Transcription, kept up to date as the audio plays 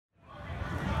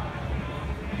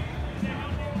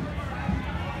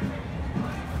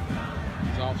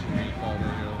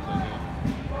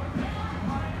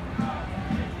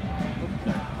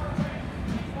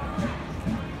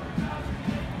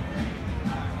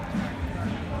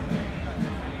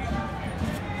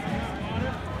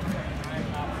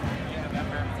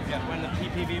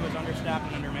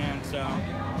firefighter, man, so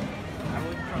I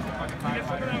wouldn't trust a fucking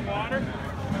firefighter. Get water.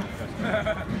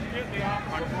 Get the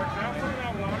officer. Put it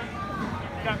out water.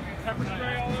 You got pepper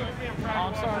spray all over me.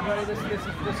 I'm sorry, buddy. This is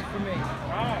for me.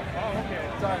 Oh, okay.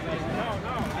 Sorry, buddy. No.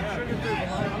 Yeah. Sugar too. A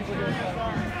lot of people here.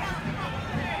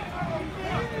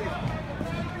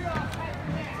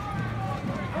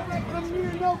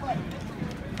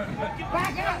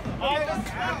 Back up! Get the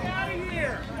fuck out of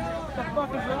here! What the fuck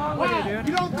is wrong with you, dude?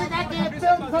 You don't think I can't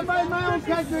film somebody in my own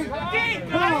country?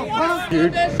 Come on, punk.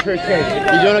 Dude,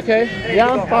 you doing okay?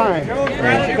 Yeah, I'm fine. You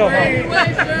should go home.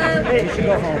 You should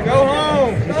go home. Go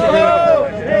home. Go.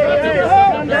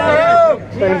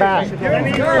 Stay back.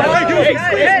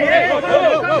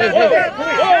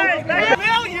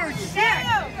 Bill, you're shit!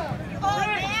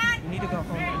 You need to go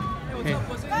home. Hey.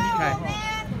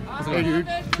 Hey, dude.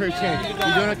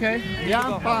 You doing okay? Yeah,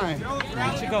 I'm fine.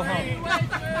 You should go home.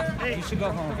 You should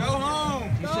go home. Go home.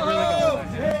 You should really go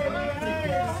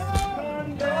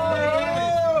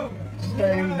home.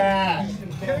 Stay back.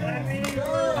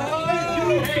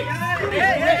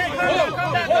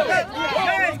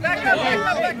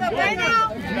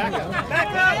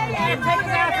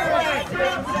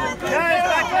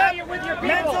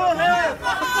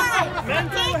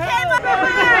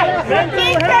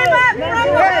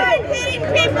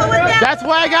 That's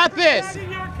why I got this.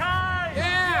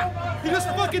 Yeah! He just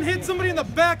fucking hit somebody in the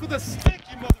back with a stick,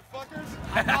 you motherfuckers!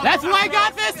 That's why I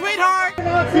got this, sweetheart.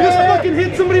 He just fucking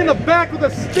hit somebody in the back with a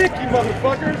stick, you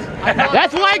motherfuckers!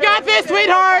 That's why I got this,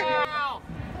 sweetheart.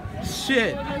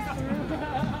 Shit.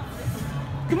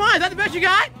 Come on, is that the best you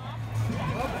got? Is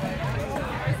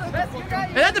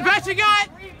that the best you got?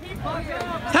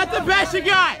 Is that the best you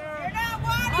got?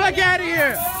 Fuck out of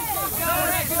here.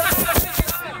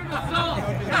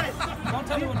 Don't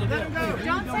tell me what to do.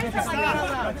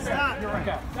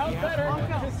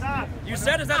 Stop. You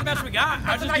said, is that the best we got?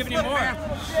 I was just giving you more.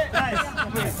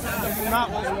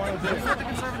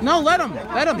 No, let him.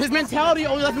 His mentality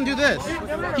only lets him do this.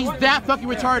 He's that fucking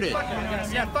retarded.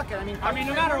 Yeah, fuck it. I mean,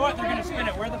 no matter what, they're gonna spin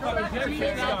it. Where the fuck is your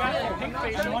shit? Got pink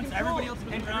face once everybody else has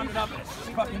been rounded up, it's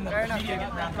fucking the media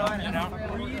getting rounded up, you know?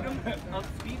 Freedom of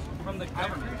speech from the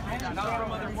government, not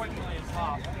from other voices.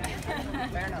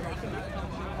 Fair enough.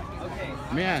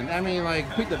 Man, I mean, like,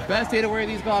 pick the best day to wear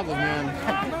these goggles, man.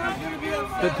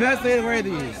 The best day to wear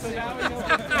these.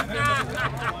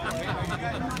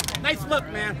 Nice look,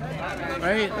 man.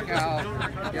 Right?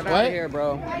 Get What? out of here,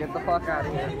 bro. Get the fuck out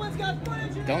of here.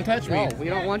 Don't touch me. No, we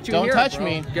don't want you Don't here, touch bro.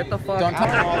 me. Get the fuck Don't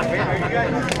out.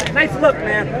 Nice look,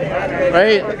 man.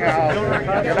 Right?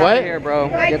 Get What? out of here, bro.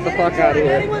 Get the fuck out of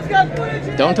here.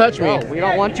 Don't touch me. No, we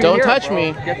don't want you Don't here, touch bro.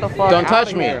 me. Get the fuck Don't out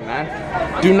touch of me. here, man.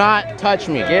 Do not touch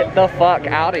me. Get the fuck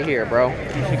out of here, bro.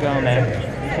 You should go, man.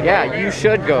 Yeah, you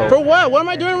should go. For what? What am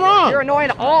I doing wrong? You're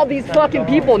annoying all these fucking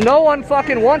people. No one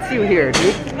fucking wants you here,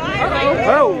 dude.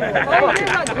 Oh,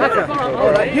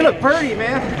 You look pretty,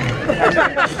 man.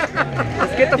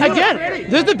 let's get the fuck Again,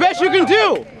 this is the best you can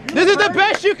do. This is the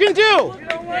best you can do. You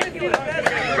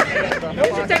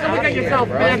should take a look at yourself,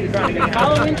 man.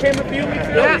 Halloween came a few weeks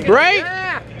ago. Right?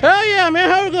 Hell yeah, man.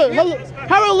 How it look?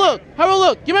 How it look? How it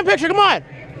look? Give me a picture. Come on.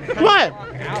 Come on.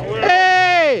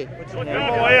 Hey.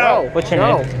 Oh, What's your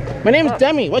name? My name is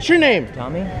Demi. What's your name?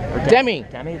 Tommy? Demi.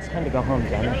 Demi, it's time to go home,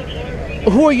 Demi.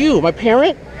 Who are you? My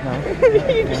parent? No.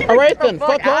 All right then. fuck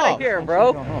Fuck out off. of here,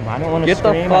 bro. Go home. I don't want to Get the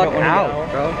scream. fuck I don't out,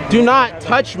 want bro. Do not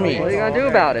touch me. What are you gonna do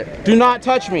about it? Do not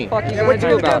touch me. What the fuck are you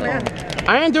gonna do about it?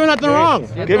 I ain't doing nothing wrong.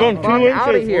 Get Give the him fuck 2 out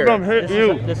of inches, here. let him hit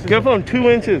you. Give him 2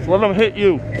 inches, let him hit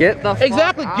you. Get the fuck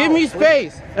Exactly. out. Give me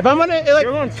space. If I'm gonna like,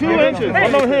 Give him 2 inches,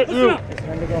 let him hit you.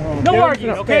 No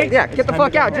arguing, okay? Yeah, get the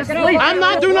fuck out. Just leave. I'm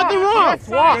not doing nothing wrong. Just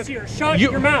walk. Shut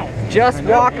your mouth. Just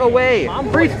walk away.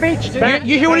 Free speech.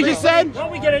 You hear what he just said? Why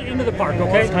don't we get it into the park,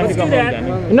 okay? Let's do that.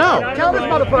 No. Tell this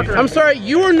motherfucker. I'm sorry.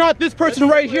 You are not this person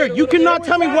right here. You cannot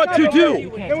tell me what to do.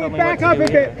 Can we back up a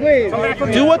bit, please?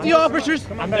 Do what the officers.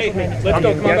 Let's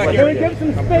go. Come on back Can here. we give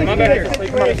some space to this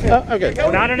situation? Okay.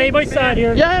 We're not on anybody's side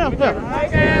here. Yeah, I know. Yeah.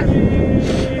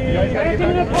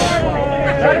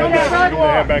 Back on the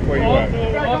sidewalk. Back where you at.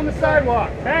 Back on the sidewalk.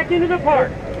 Back into the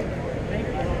park.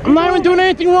 I'm not even doing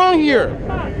anything wrong here.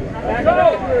 Back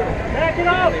up. Back it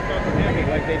up.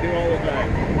 Like they do all the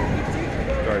time.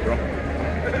 Sorry, bro.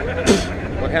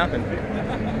 What happened?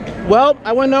 Well,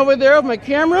 I went over there with my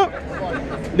camera.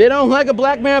 They don't like a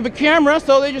black man with a camera,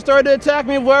 so they just started to attack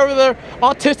me wherever their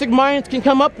autistic minds can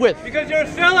come up with. Because you're a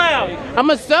sellout. I'm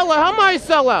a sellout. How am I a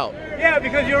sellout? Yeah,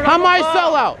 because you're How am I a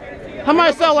sellout? How am I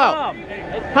a sellout?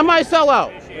 How am I a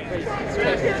sellout?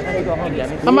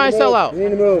 How am I a sellout? You need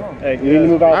to move. Hey, you need to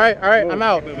move out. All right, I'm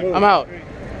out. I'm out.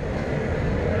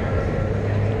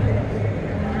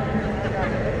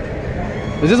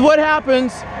 This is what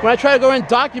happens when I try to go and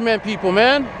document people,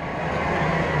 man.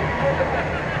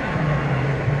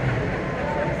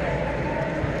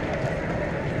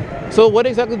 So what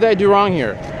exactly did I do wrong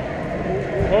here?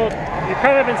 Well, you're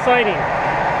kind of inciting.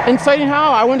 Inciting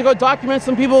how? I went to go document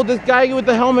some people. This guy with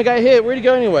the helmet got hit. Where'd he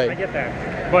go anyway? I get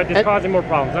that. But it's causing more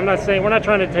problems. I'm not saying, we're not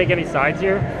trying to take any sides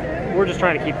here. We're just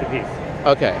trying to keep the peace.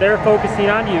 Okay. They're focusing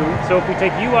on you. So if we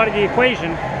take you out of the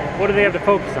equation, what do they have to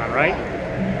focus on, right?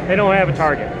 They don't have a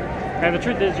target. And the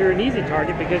truth is you're an easy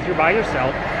target because you're by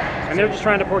yourself and they're just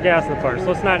trying to pour gas in the fire. So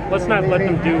let's not let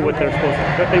them do what they're supposed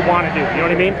to, what they want to do. You know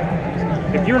what I mean?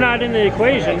 If you're not in the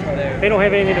equation, they don't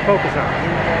have anything to focus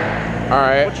on. All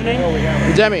right. What's your name?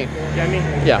 Demi. Demi?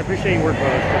 Yeah. I appreciate your work with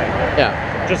us today.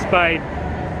 Yeah. Just by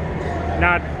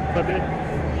not flipping it.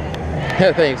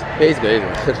 Yeah, thanks. Basically.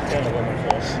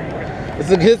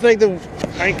 It's like the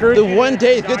I encourage the you one to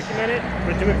day is good. document it,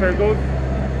 but do it fair. Go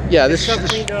Yeah, get this stuff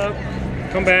cleaned up,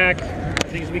 come back,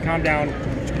 things will be calmed down.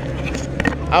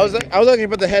 I was looking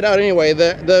about to head out anyway.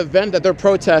 The event that they're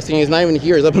protesting is not even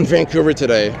here. It's up in Vancouver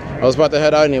today. I was about to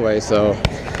head out anyway, so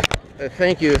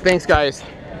thank you. Thanks, guys.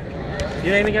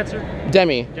 Your name again, sir?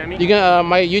 Demi. Demi? You can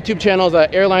my YouTube channel is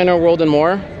Airliner World and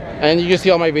More, and you can see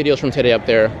all my videos from today up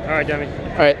there. All right, Demi.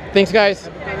 All right, thanks, guys.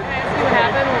 Can I ask you what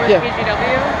happened? We're with Yeah.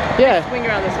 PGW? Yeah. Swing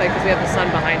around this way because we have the sun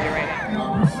behind you right